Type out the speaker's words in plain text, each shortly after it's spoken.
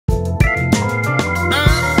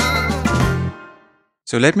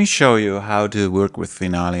So let me show you how to work with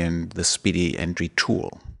Finale and the Speedy Entry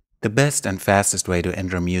Tool. The best and fastest way to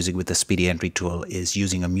enter music with the Speedy Entry Tool is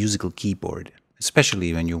using a musical keyboard,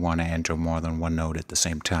 especially when you want to enter more than one note at the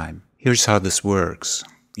same time. Here's how this works.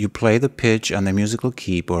 You play the pitch on the musical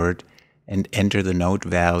keyboard and enter the note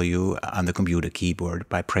value on the computer keyboard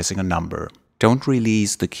by pressing a number. Don't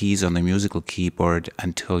release the keys on the musical keyboard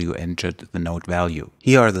until you entered the note value.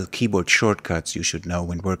 Here are the keyboard shortcuts you should know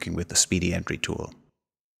when working with the Speedy Entry Tool.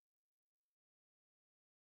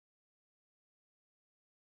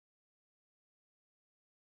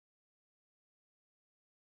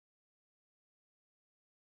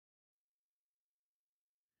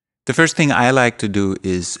 The first thing I like to do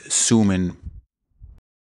is zoom in.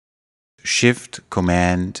 Shift,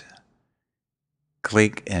 Command,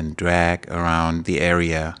 click and drag around the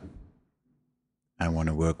area I want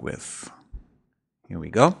to work with. Here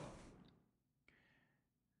we go.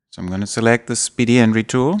 So I'm going to select the Speedy Entry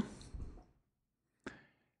Tool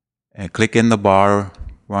and click in the bar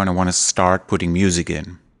where I want to start putting music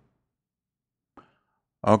in.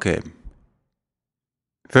 Okay.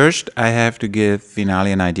 First, I have to give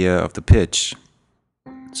Finale an idea of the pitch.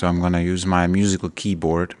 So I'm going to use my musical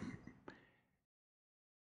keyboard.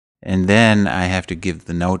 And then I have to give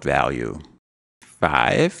the note value.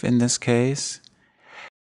 5 in this case.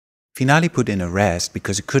 Finale put in a rest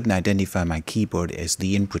because it couldn't identify my keyboard as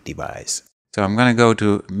the input device. So I'm going to go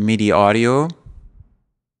to MIDI audio,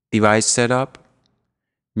 device setup,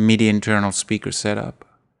 MIDI internal speaker setup,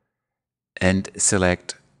 and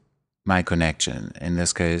select my connection, in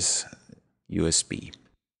this case USB.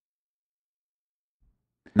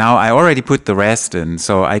 Now I already put the rest in,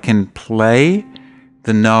 so I can play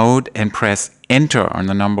the note and press enter on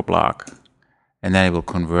the number block, and then it will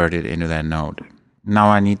convert it into that note. Now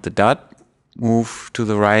I need the dot, move to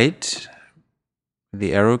the right,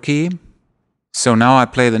 the arrow key. So now I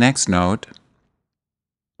play the next note.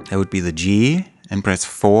 That would be the G, and press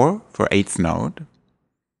 4 for 8th note,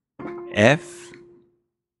 F,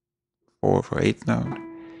 4 for 8th note,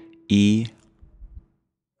 E,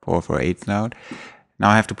 4 for 8th note.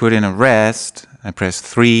 Now I have to put in a rest. I press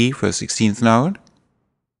 3 for 16th note.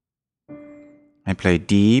 I play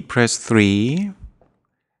D, press 3,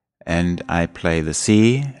 and I play the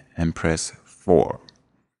C and press 4.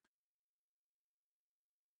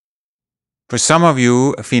 For some of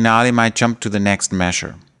you, a Finale might jump to the next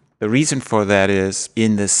measure. The reason for that is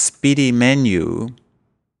in the Speedy menu,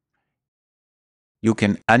 you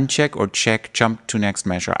can uncheck or check jump to next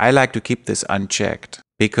measure. I like to keep this unchecked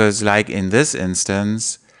because, like in this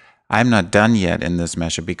instance, I'm not done yet in this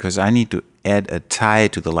measure because I need to add a tie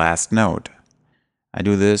to the last note. I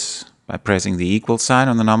do this by pressing the equal sign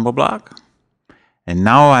on the number block. And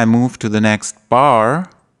now I move to the next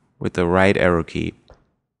bar with the right arrow key.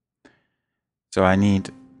 So I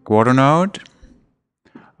need quarter note.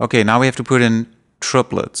 Okay, now we have to put in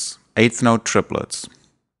triplets, 8th note triplets.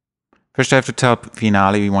 First I have to tell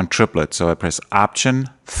Finale we want triplets, so I press Option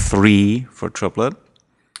 3 for triplet.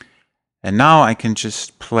 And now I can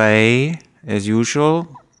just play, as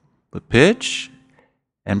usual, the pitch,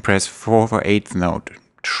 and press 4 for 8th note,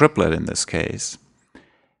 triplet in this case.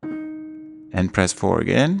 And press 4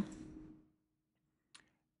 again.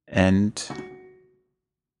 And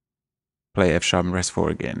play F sharp and press 4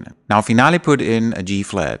 again. Now Finale put in a G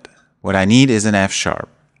flat. What I need is an F sharp.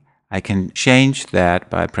 I can change that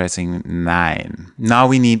by pressing 9. Now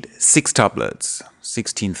we need 6 tuplets,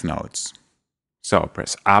 16th notes. So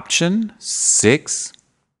press Option 6.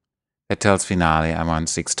 That tells Finale I want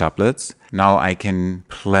 6 tuplets. Now I can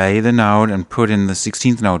play the note and put in the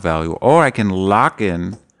 16th note value, or I can lock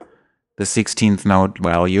in the 16th note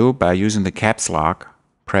value by using the caps lock.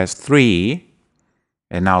 Press 3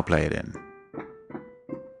 and now play it in.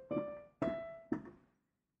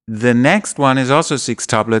 The next one is also 6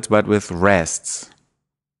 tuplets, but with rests.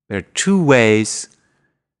 There are 2 ways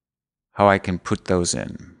how I can put those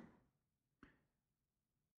in.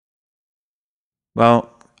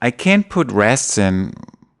 Well, I can't put rests in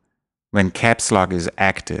when caps lock is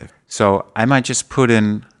active. So I might just put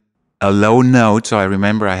in a low note, so I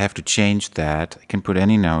remember I have to change that. I can put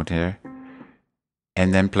any note here.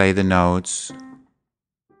 And then play the notes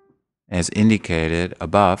as indicated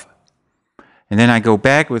above. And then I go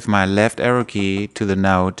back with my left arrow key to the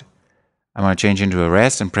note I want to change into a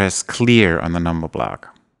rest and press clear on the number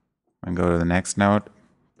block. And go to the next note,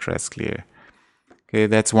 press clear. Okay,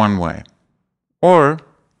 that's one way. Or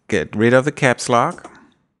get rid of the caps lock,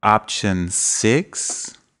 Option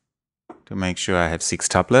 6 to make sure I have 6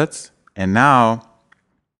 tuplets. And now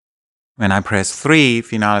when I press 3,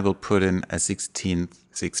 Finale will put in a 16th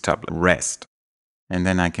 6 tuplet rest. And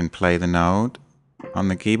then I can play the note on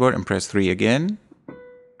the keyboard and press 3 again,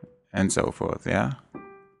 and so forth, yeah?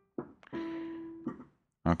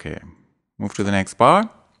 Okay, move to the next bar.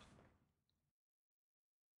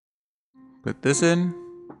 Put this in.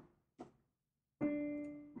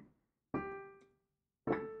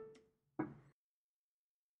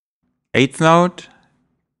 Eighth note,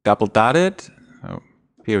 double dotted, so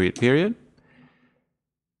period, period.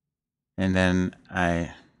 And then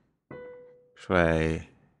I try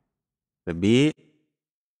the B.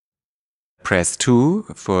 Press 2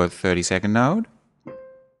 for 30-second note.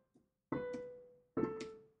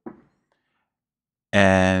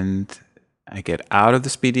 And I get out of the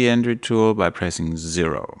Speedy Entry Tool by pressing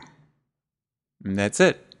 0. And that's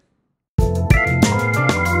it.